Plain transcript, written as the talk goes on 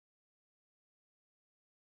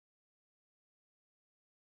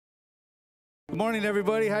Good morning,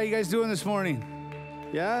 everybody. How you guys doing this morning?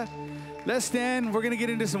 Yeah? Let's stand. We're going to get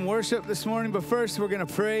into some worship this morning, but first we're going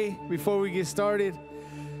to pray before we get started.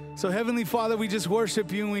 So, Heavenly Father, we just worship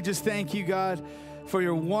you and we just thank you, God, for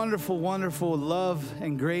your wonderful, wonderful love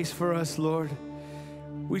and grace for us, Lord.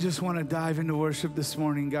 We just want to dive into worship this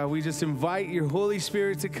morning, God. We just invite your Holy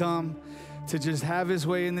Spirit to come to just have his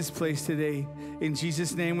way in this place today. In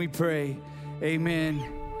Jesus' name we pray. Amen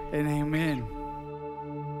and amen.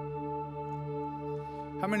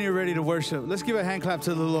 How many are ready to worship? Let's give a hand clap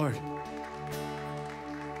to the Lord.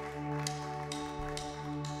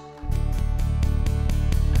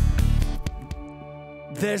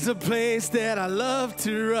 There's a place that I love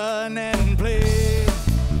to run and play.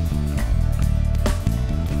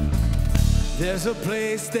 There's a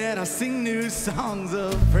place that I sing new songs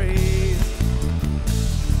of praise.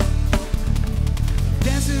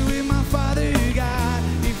 Dancing with my Father God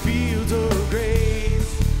in fields of grace.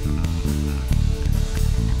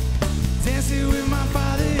 Dancing with my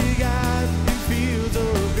Father God in fields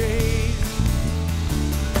of grace.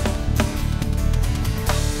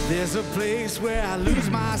 There's a place where I lose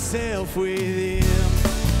myself with him.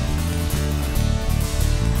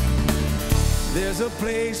 There's a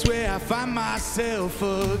place where I find myself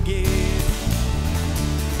again.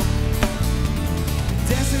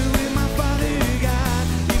 Dancing with my Father God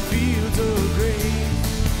in fields of grace.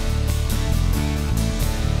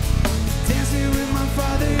 Dancing with my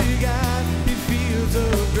Father God in fields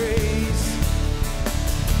of grace.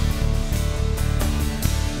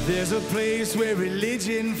 There's a place where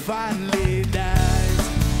religion finally dies.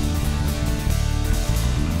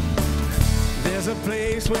 There's a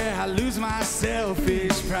place where I lose my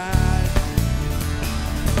selfish pride.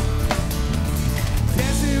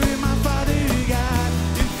 Dancing with my Father God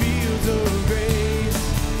in fields of grace.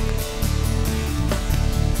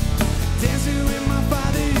 Dancing with my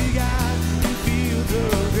Father God in fields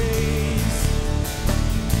of grace.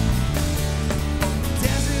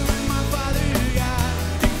 Dancing with my Father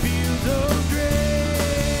God in fields of grace.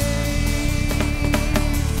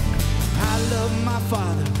 I love my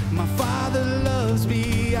Father. My Father loves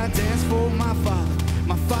me, I dance for my Father.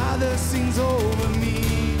 My Father sings over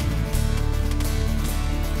me.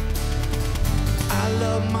 I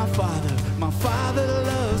love my Father. My Father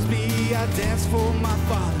loves me, I dance for my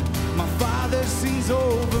Father. My Father sings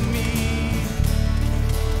over me.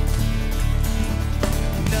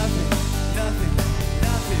 Nothing, nothing,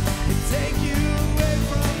 nothing can take you away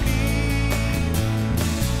from me.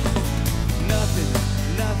 Nothing,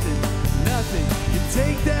 nothing, nothing can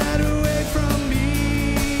take that away from me.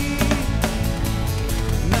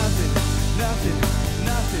 Nothing, nothing,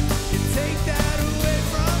 nothing can take that away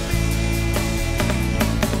from me.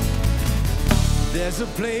 There's a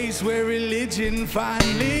place where religion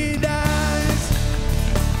finally dies.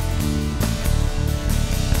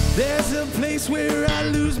 There's a place where I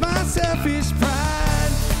lose my selfish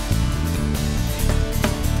pride.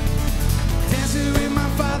 Dancing with my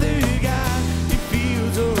Father God in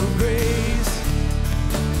fields of grace.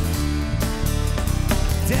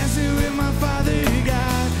 Dancing with my Father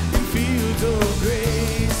God in fields of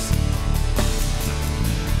grace.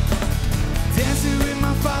 Dancing with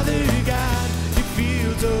my Father God in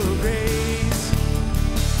fields of grace.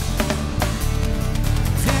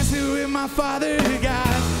 Dancing with my Father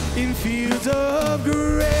God in fields of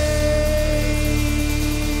grace.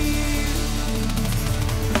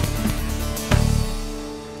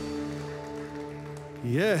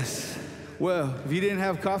 Yes. Well, if you didn't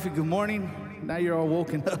have coffee, good morning. Now you're all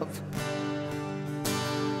woken up.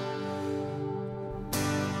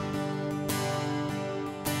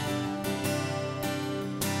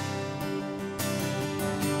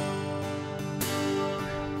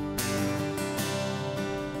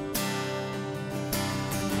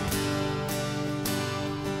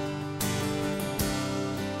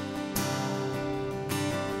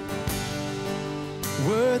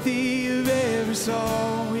 Worthy of every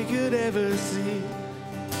song we could ever sing.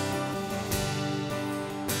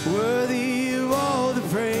 Worthy of all the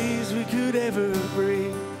praise we could ever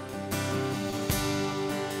bring.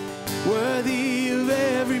 Worthy of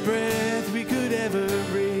every breath we could ever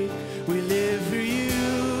breathe. We live for you.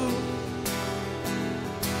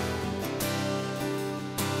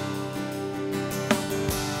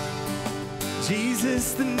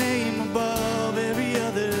 Jesus, the name above every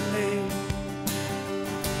other name.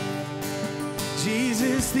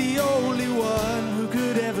 Jesus, the only one who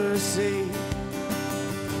could ever save.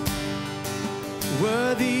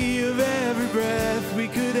 Worthy of every breath we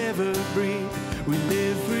could ever breathe. We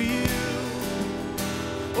live for you.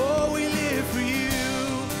 Oh, we live for you.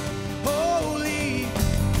 Holy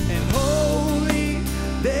and holy,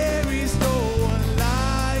 there is no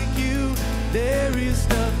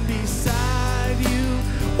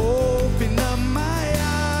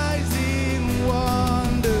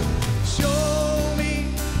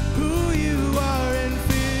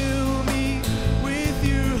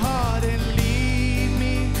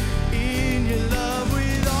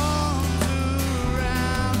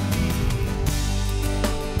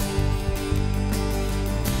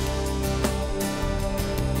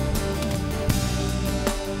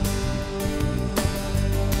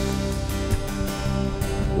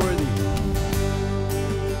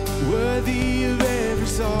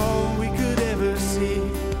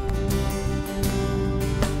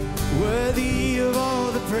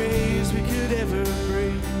praise we could ever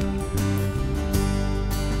bring.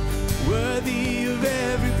 Worthy of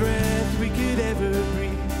every breath we could ever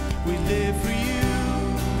breathe. We live for you.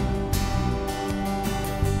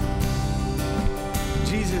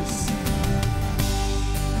 Jesus.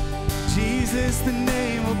 Jesus, the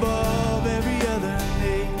name above every other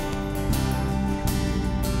name.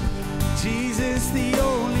 Jesus, the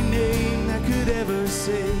only name that could ever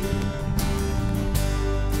save.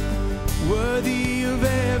 Worthy of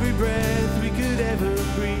every breath we could ever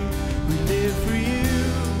breathe. We live for you.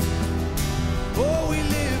 Oh, we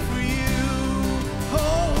live for you.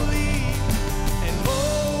 Holy and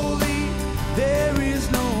holy. There is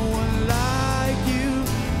no one like you.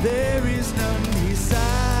 There is none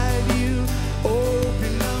beside you.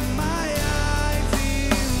 Open up my eyes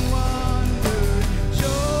in wonder.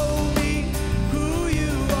 Show me who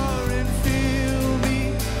you are and fill me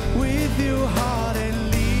with your heart and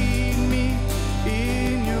lead me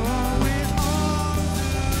in your arms with arms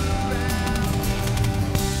around.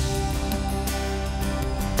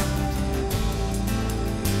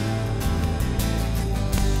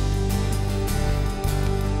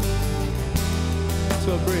 To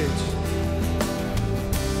a bridge.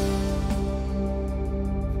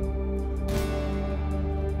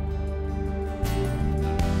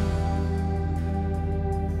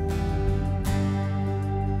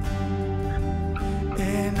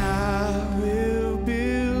 And I will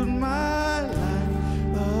build my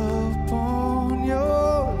life upon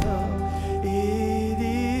your love. It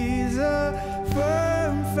is a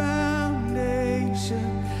firm foundation.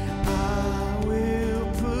 I will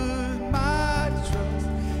put my trust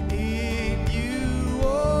in you,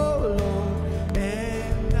 oh Lord,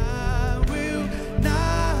 and I will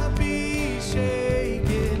not be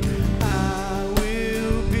shaken. I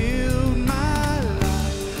will build my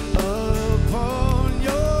life upon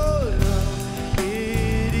your love.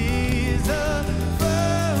 It is a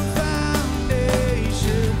firm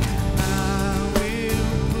foundation. I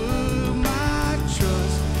will put my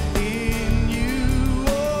trust in you,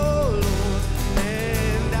 oh Lord,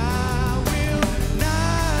 and I will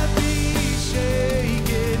not be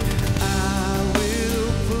shaken. I will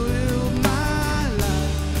put my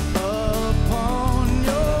life upon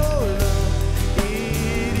your love.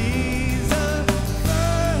 It is a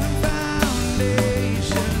firm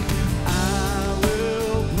foundation. I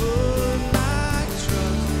will put my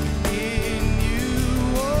trust in you,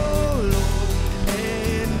 oh Lord,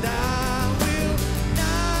 and I will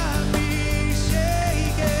not be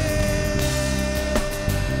shaken.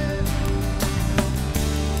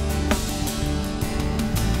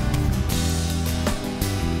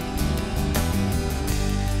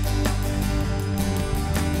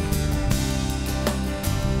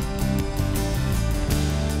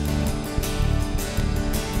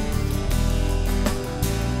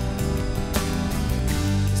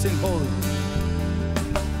 Sing holy.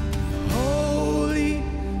 Holy,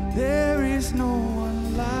 there is no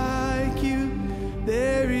one like you.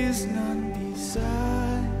 There is none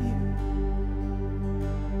beside you.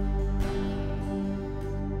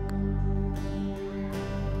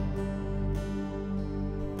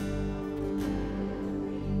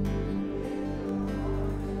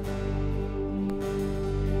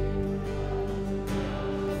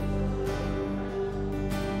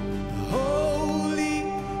 Holy,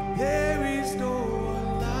 there is no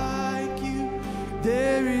one like you.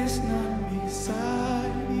 There is none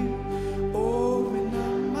beside you. Open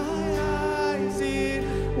up my eyes in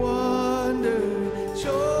wonder.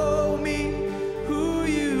 Show me who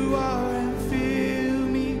you are and fill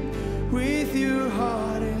me with your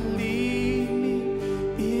heart and lead me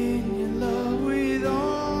in your love with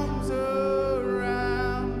arms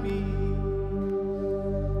around me.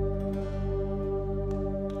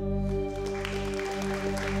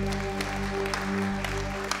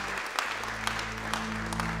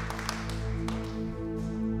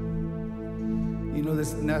 You know,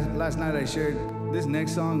 last night I shared this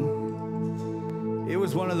next song. It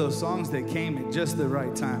was one of those songs that came at just the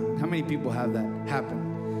right time. How many people have that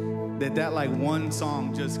happen? That like one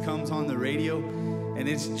song just comes on the radio and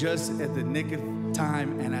it's just at the nick of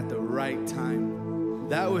time and at the right time.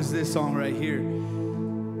 That was this song right here.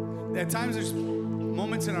 At times there's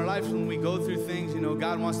moments in our lives when we go through things, you know,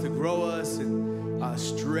 God wants to grow us and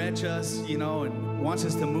stretch us, you know, and wants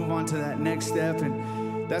us to move on to that next step. And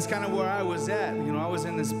that's kind of where I was at. You know, I was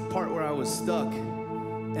in this part where I was stuck.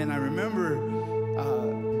 And I remember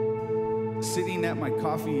sitting at my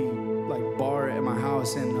coffee bar at my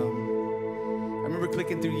house, and I remember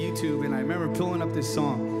clicking through YouTube, and I remember pulling up this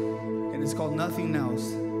song, and it's called Nothing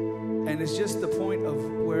Else. And it's just the point of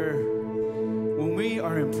where when we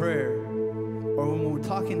are in prayer, or when we're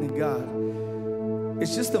talking to God,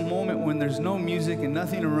 it's just a moment when there's no music and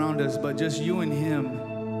nothing around us but just you and Him,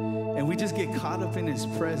 and we just get caught up in His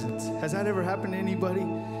presence. Has that ever happened to anybody?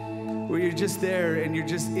 Where you're just there and you're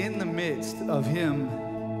just in the midst of Him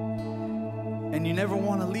and you never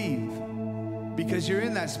want to leave because you're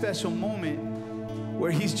in that special moment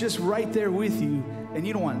where He's just right there with you and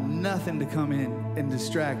you don't want nothing to come in and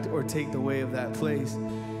distract or take the way of that place.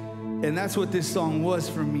 And that's what this song was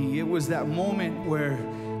for me. It was that moment where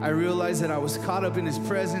I realized that I was caught up in His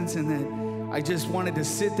presence and that I just wanted to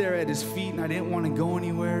sit there at His feet and I didn't want to go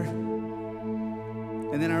anywhere.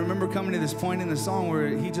 And then I remember coming to this point in the song where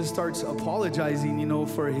He just starts apologizing, you know,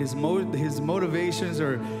 for his motivations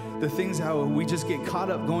or the things how we just get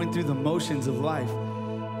caught up going through the motions of life.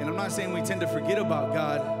 And I'm not saying we tend to forget about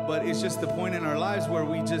God, but it's just the point in our lives where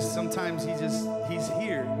we just, sometimes He's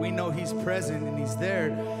here. We know He's present and He's there.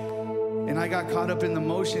 And I got caught up in the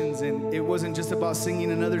motions, and it wasn't just about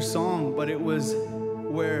singing another song, but it was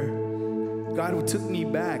where God took me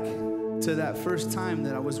back to that first time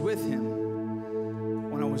that I was with Him.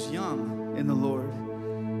 I was young in the Lord,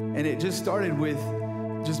 and it just started with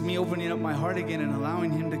just me opening up my heart again and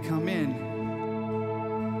allowing Him to come in,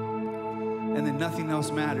 and then nothing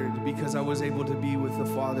else mattered because I was able to be with the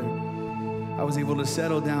Father. I was able to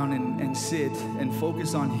settle down and sit and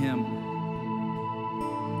focus on Him,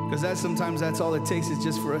 because sometimes that's all it takes, is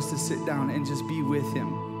just for us to sit down and just be with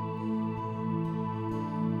Him.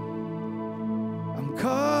 I'm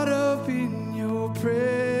caught up in Your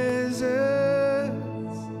presence.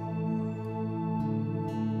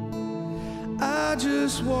 I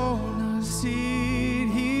just wanna sit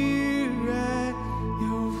here at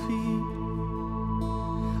Your feet.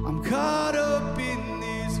 I'm caught up in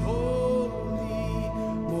this holy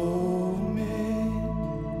moment.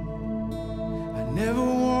 I never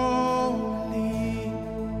wanna leave.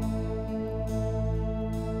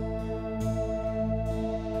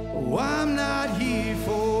 Oh, I'm not here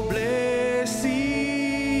for blessings.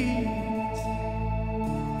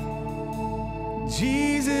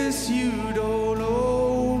 Jesus, You don't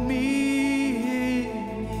owe me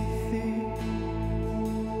anything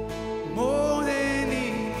more than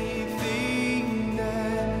anything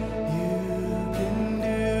that You can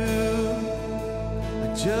do. I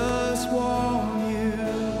just want You.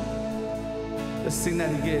 Let's sing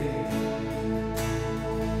that again.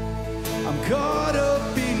 I'm caught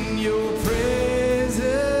up in Your presence.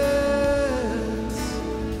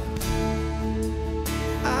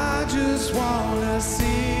 I just wanna sit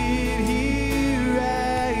here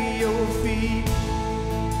at Your feet.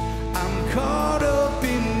 I'm caught up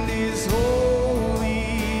in this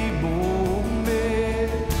holy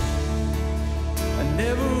moment. I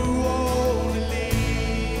never wanna leave.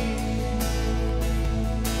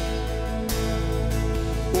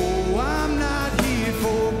 Oh, I'm not here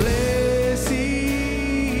for blessings.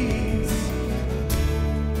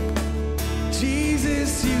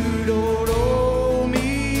 Jesus, You don't owe me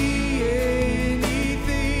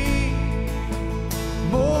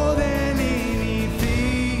more than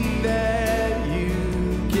anything that You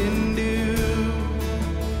can do.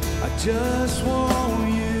 I just want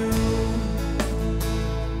You.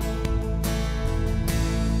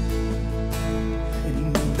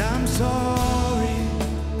 And I'm sorry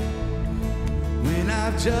when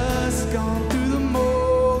I've just gone through the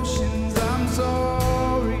motions. I'm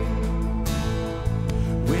sorry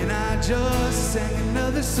when I just sang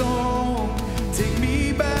another song. Take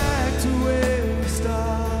me back to where we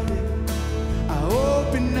started. I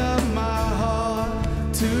open up my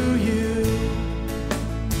heart to You.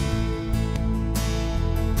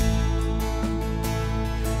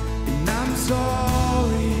 And I'm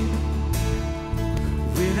sorry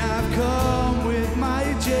when I've come with my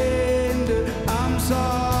agenda. I'm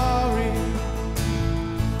sorry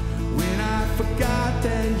when I forgot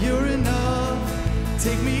that You're enough.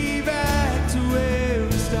 Take me back to where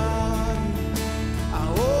we started.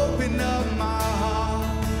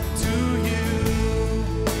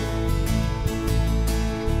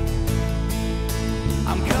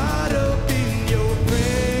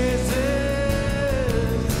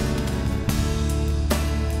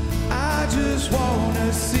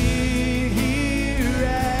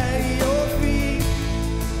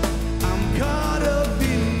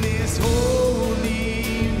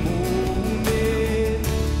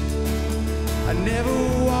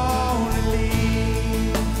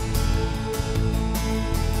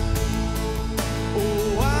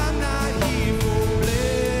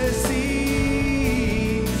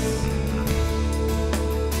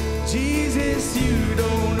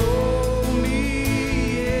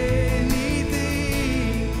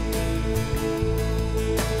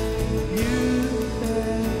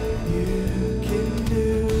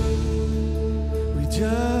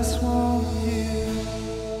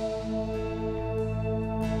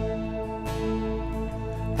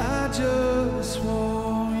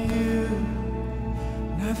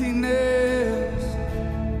 Nothing else,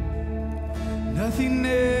 nothing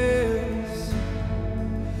else,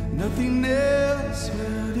 nothing else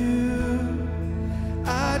will do.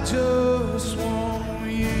 I just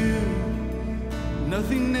want you.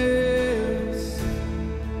 Nothing else,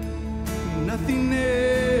 nothing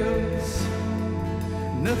else,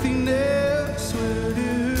 nothing else will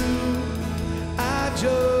do. I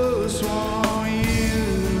just want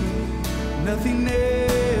you. Nothing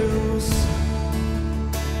else,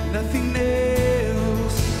 nothing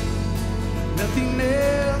else, nothing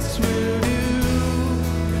else will do.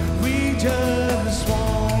 We just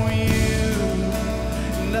want you.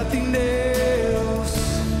 Nothing else,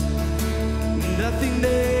 nothing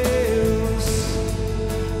else,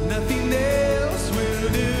 nothing else will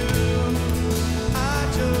do. I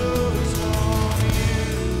just want you.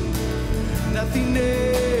 Nothing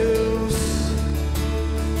else,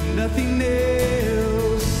 nothing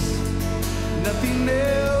else, nothing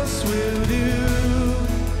else will do.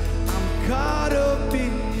 I'm caught up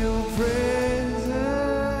in your presence.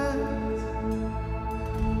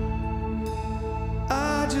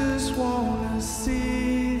 I just wanna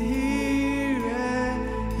sit here at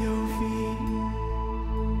your feet.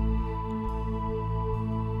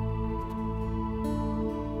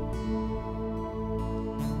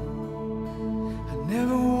 I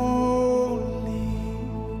never wanna leave.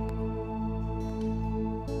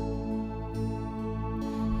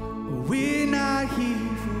 We're not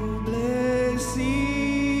here for blessings.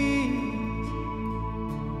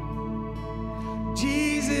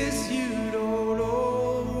 Jesus, you don't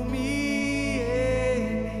owe me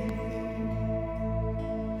anything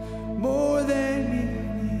more than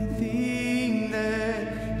anything that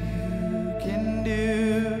you can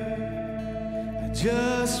do. I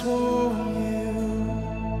just want you.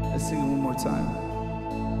 Let's sing it one more time.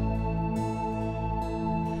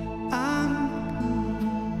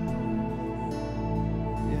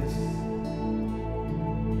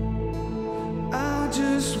 I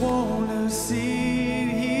just wanna sit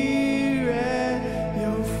here at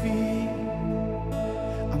your feet.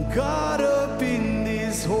 I'm caught up in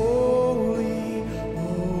this holy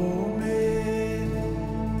moment.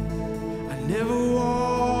 I never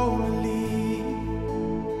wanna leave.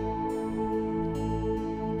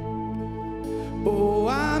 Oh,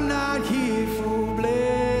 I'm not here for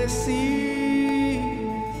blessings.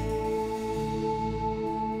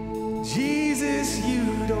 Jesus, you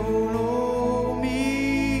don't owe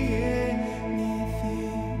me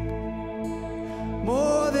anything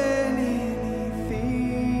more than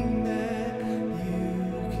anything that you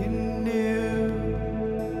can do.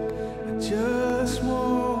 I just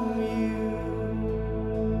want you.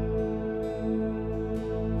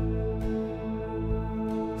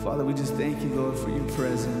 Father, we just thank you, Lord, for your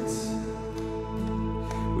presence.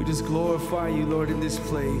 We just glorify you, Lord, in this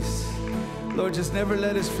place. Lord, just never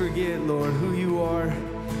let us forget, Lord, who you are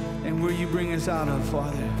and where you bring us out of,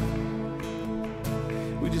 Father.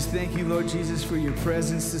 We just thank you, Lord Jesus, for your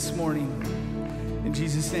presence this morning. In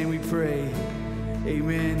Jesus' name we pray.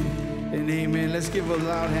 Amen and amen. Let's give a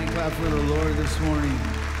loud hand clap for the Lord this morning.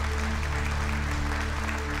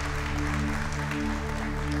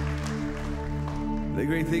 The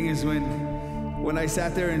great thing is when I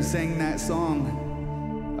sat there and sang that song,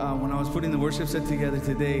 when I was putting the worship set together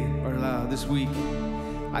today, or this week,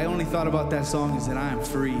 I only thought about that song as that I am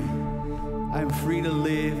free. I am free to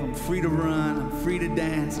live, I'm free to run, I'm free to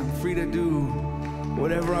dance, I'm free to do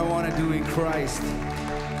whatever I want to do in Christ.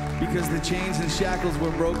 Because the chains and shackles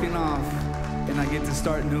were broken off, and I get to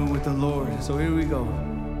start new with the Lord. So here we go.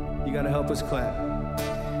 You got to help us clap.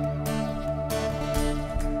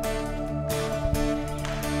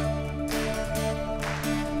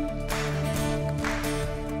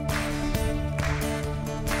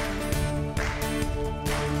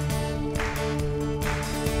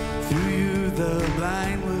 The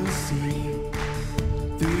blind will see,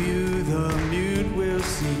 through you the mute will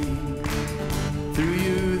sing, through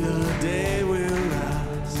you the day will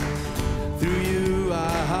rise, through you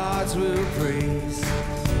our hearts will praise,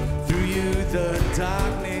 through you the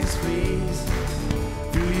darkness flees,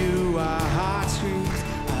 through you our heart screams,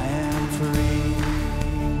 I am free,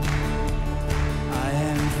 I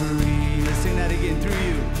am free. Let's sing that again.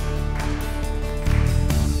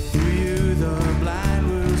 Through you the blind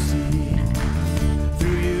will see,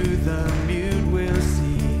 the mute will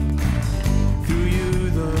see, through you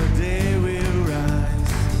the day will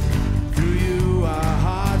rise, through you our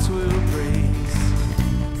hearts will praise,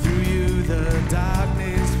 through you the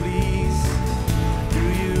darkness flees,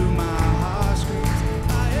 through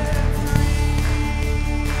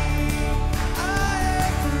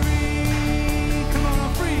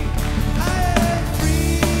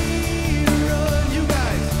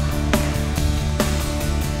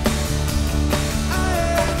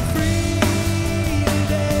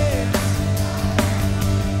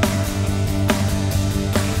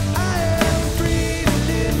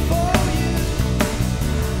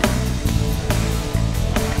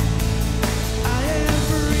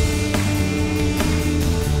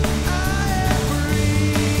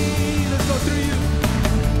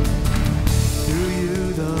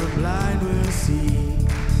see.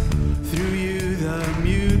 Through you the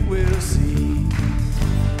mute will see.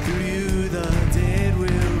 Through you the dead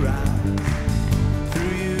will rise.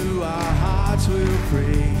 Through you our hearts will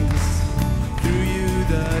praise. Through you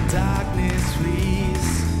the darkness flees.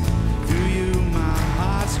 Through you my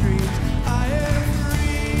heart screams, I am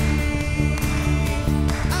free.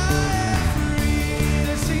 I am free.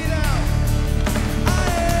 Let's sing it out. I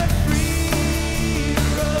am free to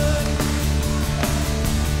run.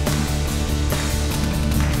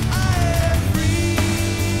 I am free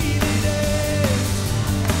to dance.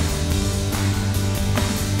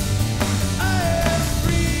 I am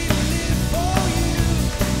free to live for you.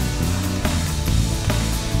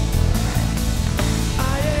 I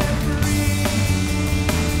am free.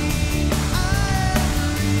 I am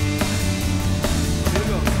free. Here we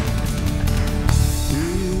go.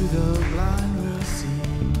 Through you the blind will see.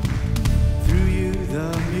 Through you the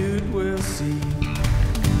mute will see.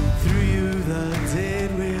 Through you the dead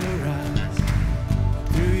will rise.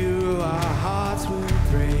 Through you our hearts will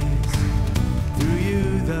praise. Through you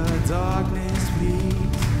the darkness flees.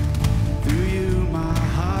 Through you my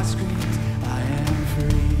heart screams, I am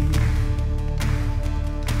free.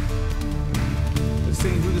 Let's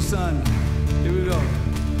sing Who the Son. Here we go.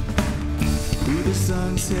 Who the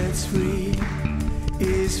Son sets free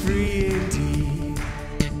is free indeed.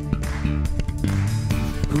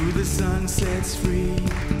 Who the Son sets free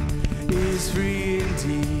is free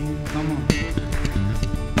indeed. Come on.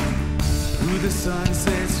 Who the Son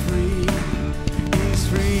sets free is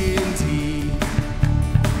free indeed.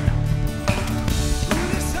 Who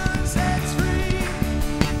the Son sets free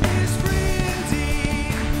is free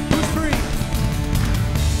indeed. Who's free?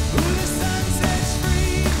 Who the Son sets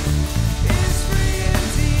free is free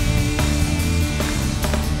indeed.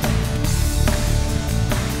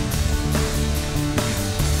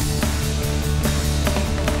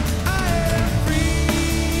 I am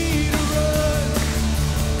free to run.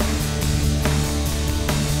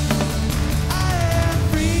 I am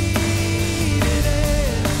free to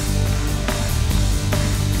dance.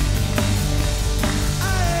 I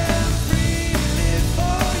am free to live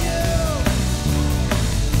for you.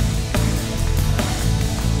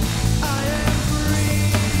 I am free.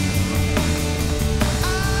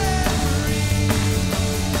 I am free.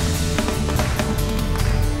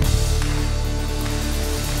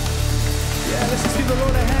 Yeah, let's just give the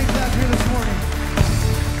Lord a hand clap here this morning.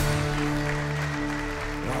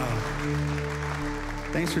 Wow.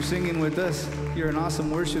 Thanks for singing with us. You're an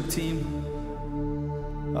awesome worship team.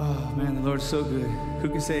 Oh, man, the Lord's so good. Who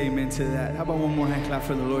can say amen to that? How about one more hand clap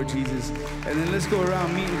for the Lord Jesus? And then let's go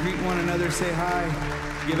around, meet and greet one another, say hi,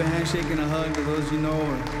 give a handshake and a hug to those you know,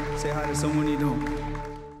 or say hi to someone you don't.